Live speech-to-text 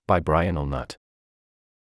by Brian Olnut.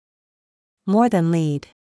 More than lead.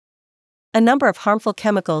 A number of harmful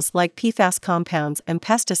chemicals like PFAS compounds and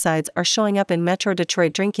pesticides are showing up in Metro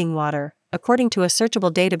Detroit drinking water, according to a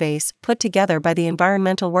searchable database put together by the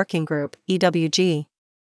Environmental Working Group, EWG.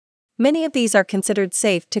 Many of these are considered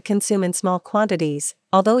safe to consume in small quantities,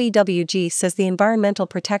 although EWG says the Environmental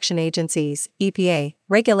Protection Agency's, EPA,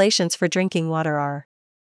 regulations for drinking water are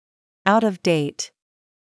out of date.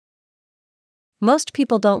 Most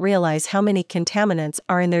people don't realize how many contaminants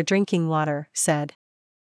are in their drinking water, said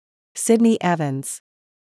Sydney Evans,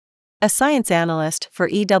 a science analyst for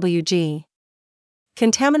EWG.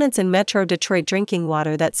 Contaminants in Metro Detroit drinking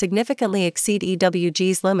water that significantly exceed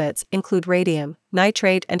EWG's limits include radium,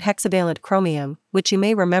 nitrate, and hexavalent chromium, which you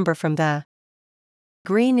may remember from the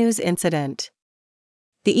Green News incident.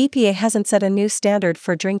 The EPA hasn't set a new standard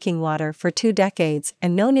for drinking water for 2 decades,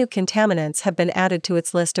 and no new contaminants have been added to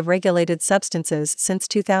its list of regulated substances since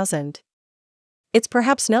 2000. It's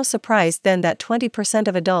perhaps no surprise then that 20%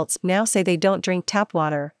 of adults now say they don't drink tap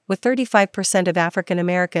water, with 35% of African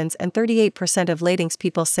Americans and 38% of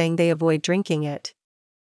ladings-people saying they avoid drinking it.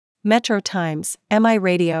 Metro Times, MI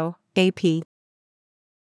Radio, AP.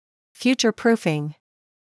 Future-proofing.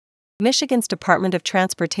 Michigan's Department of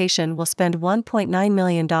Transportation will spend $1.9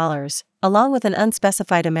 million, along with an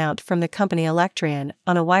unspecified amount from the company Electrian,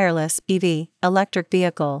 on a wireless EV, electric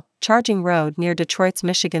vehicle, charging road near Detroit's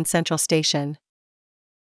Michigan Central Station.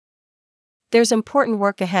 There's important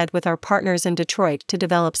work ahead with our partners in Detroit to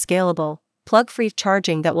develop scalable, plug-free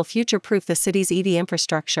charging that will future-proof the city's EV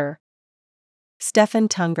infrastructure. Stefan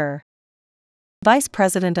Tunger, vice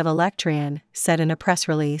president of Electrian, said in a press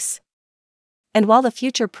release. And while the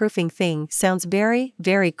future-proofing thing sounds very,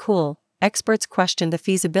 very cool, experts question the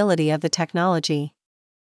feasibility of the technology.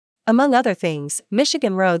 Among other things,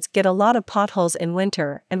 Michigan roads get a lot of potholes in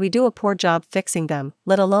winter, and we do a poor job fixing them,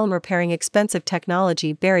 let alone repairing expensive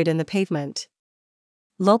technology buried in the pavement.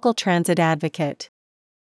 Local transit advocate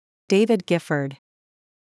David Gifford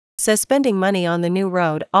says spending money on the new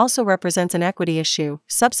road also represents an equity issue,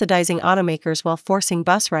 subsidizing automakers while forcing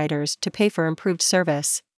bus riders to pay for improved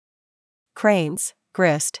service. Cranes,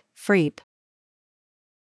 Grist, Freep.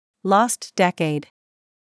 Lost decade.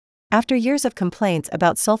 After years of complaints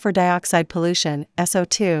about sulfur dioxide pollution,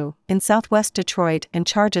 SO2, in southwest Detroit and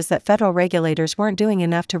charges that federal regulators weren't doing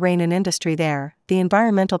enough to rein in industry there, the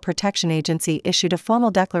Environmental Protection Agency issued a formal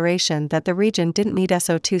declaration that the region didn't meet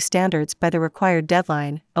SO2 standards by the required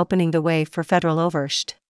deadline, opening the way for federal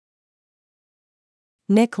oversight.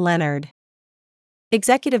 Nick Leonard,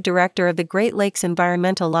 executive director of the Great Lakes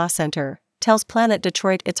Environmental Law Center, tells Planet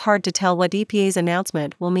Detroit it's hard to tell what EPA's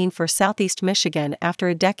announcement will mean for Southeast Michigan after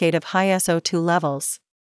a decade of high SO2 levels.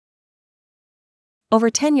 Over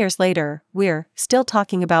 10 years later, we're still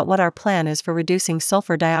talking about what our plan is for reducing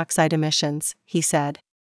sulfur dioxide emissions, he said.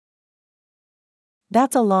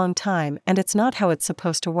 That's a long time, and it's not how it's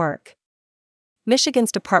supposed to work.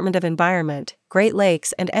 Michigan's Department of Environment, Great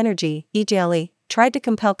Lakes and Energy, EGLE, tried to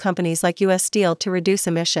compel companies like U.S. Steel to reduce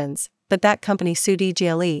emissions, but that company sued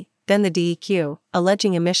EGLE, then the DEQ,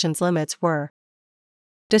 alleging emissions limits were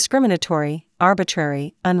discriminatory,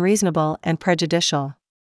 arbitrary, unreasonable, and prejudicial.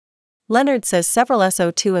 Leonard says several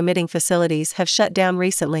SO2 emitting facilities have shut down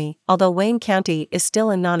recently, although Wayne County is still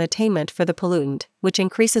in non-attainment for the pollutant, which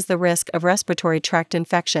increases the risk of respiratory tract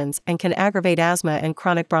infections and can aggravate asthma and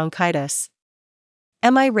chronic bronchitis.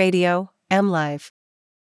 MI Radio, MLive.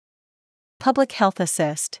 Public Health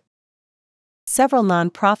Assist. Several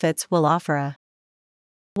nonprofits will offer a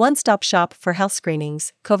one-stop shop for health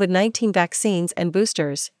screenings, COVID-19 vaccines and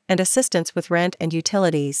boosters, and assistance with rent and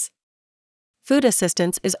utilities. Food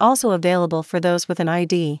assistance is also available for those with an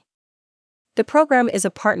ID. The program is a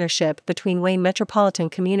partnership between Wayne Metropolitan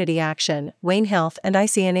Community Action, Wayne Health, and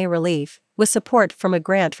ICNA Relief, with support from a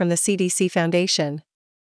grant from the CDC Foundation.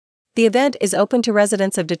 The event is open to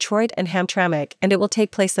residents of Detroit and Hamtramck, and it will take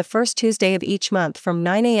place the first Tuesday of each month from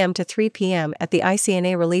 9 a.m. to 3 p.m. at the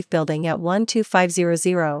ICNA Relief Building at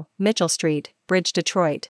 12500 Mitchell Street, Bridge,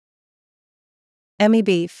 Detroit. Emmy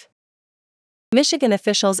Beef. Michigan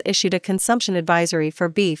officials issued a consumption advisory for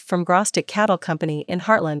beef from Grostic Cattle Company in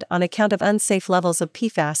Heartland on account of unsafe levels of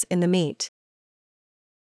PFAS in the meat.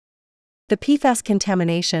 The PFAS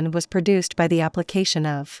contamination was produced by the application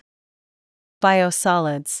of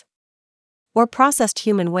biosolids or processed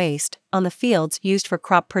human waste on the fields used for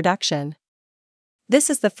crop production. This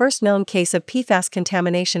is the first known case of PFAS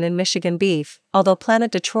contamination in Michigan beef, although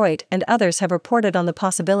Planet Detroit and others have reported on the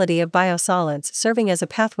possibility of biosolids serving as a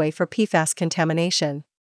pathway for PFAS contamination.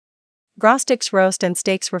 Grostic's roast and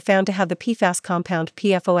steaks were found to have the PFAS compound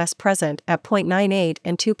PFOS present at 0.98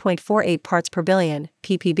 and 2.48 parts per billion,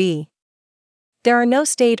 ppb. There are no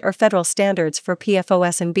state or federal standards for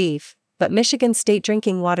PFOS in beef, but Michigan's state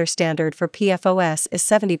drinking water standard for PFOS is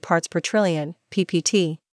 70 parts per trillion,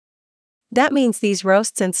 ppt. That means these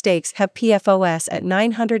roasts and steaks have PFOS at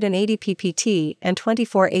 980 ppt and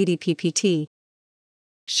 2480 ppt.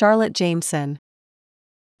 Charlotte Jameson,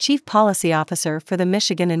 Chief Policy Officer for the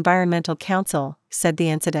Michigan Environmental Council, said the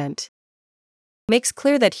incident makes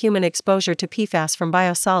clear that human exposure to PFAS from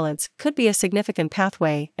biosolids could be a significant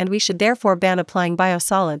pathway, and we should therefore ban applying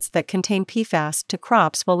biosolids that contain PFAS to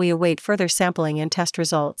crops while we await further sampling and test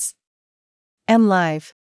results.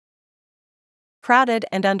 MLive. Crowded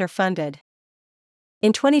and underfunded.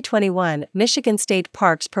 In 2021, Michigan state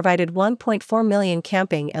parks provided 1.4 million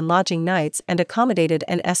camping and lodging nights and accommodated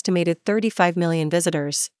an estimated 35 million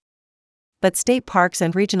visitors. But state parks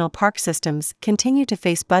and regional park systems continue to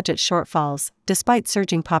face budget shortfalls, despite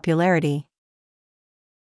surging popularity.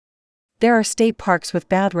 There are state parks with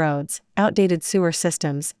bad roads, outdated sewer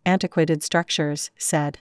systems, antiquated structures,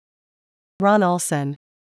 said Ron Olson,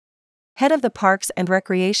 head of the Parks and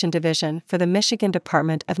Recreation Division for the Michigan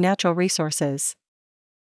Department of Natural Resources.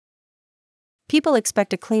 People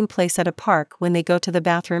expect a clean place at a park when they go to the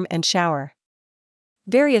bathroom and shower.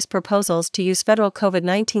 Various proposals to use federal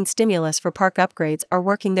COVID-19 stimulus for park upgrades are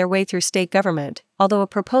working their way through state government, although a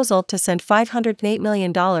proposal to send $508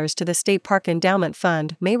 million to the State Park Endowment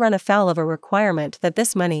Fund may run afoul of a requirement that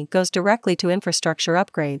this money goes directly to infrastructure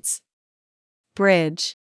upgrades.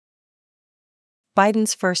 Bridge.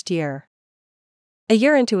 Biden's first year. A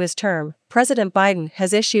year into his term, President Biden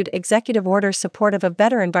has issued executive orders supportive of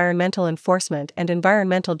better environmental enforcement and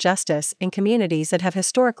environmental justice in communities that have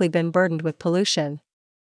historically been burdened with pollution.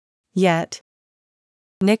 Yet,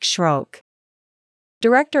 Nick Schrock,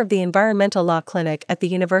 director of the Environmental Law Clinic at the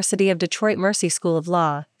University of Detroit Mercy School of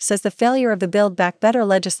Law, says the failure of the Build Back Better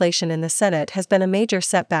legislation in the Senate has been a major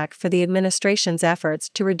setback for the administration's efforts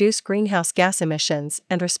to reduce greenhouse gas emissions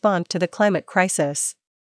and respond to the climate crisis.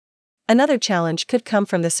 Another challenge could come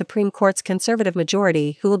from the Supreme Court's conservative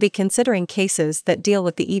majority, who will be considering cases that deal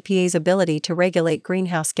with the EPA's ability to regulate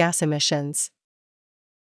greenhouse gas emissions.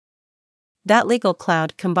 That legal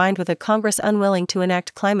cloud, combined with a Congress unwilling to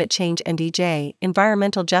enact climate change and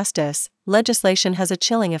environmental justice legislation, has a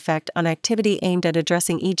chilling effect on activity aimed at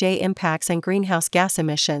addressing impacts and greenhouse gas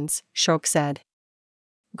emissions, Schrock said.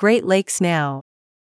 Great Lakes Now.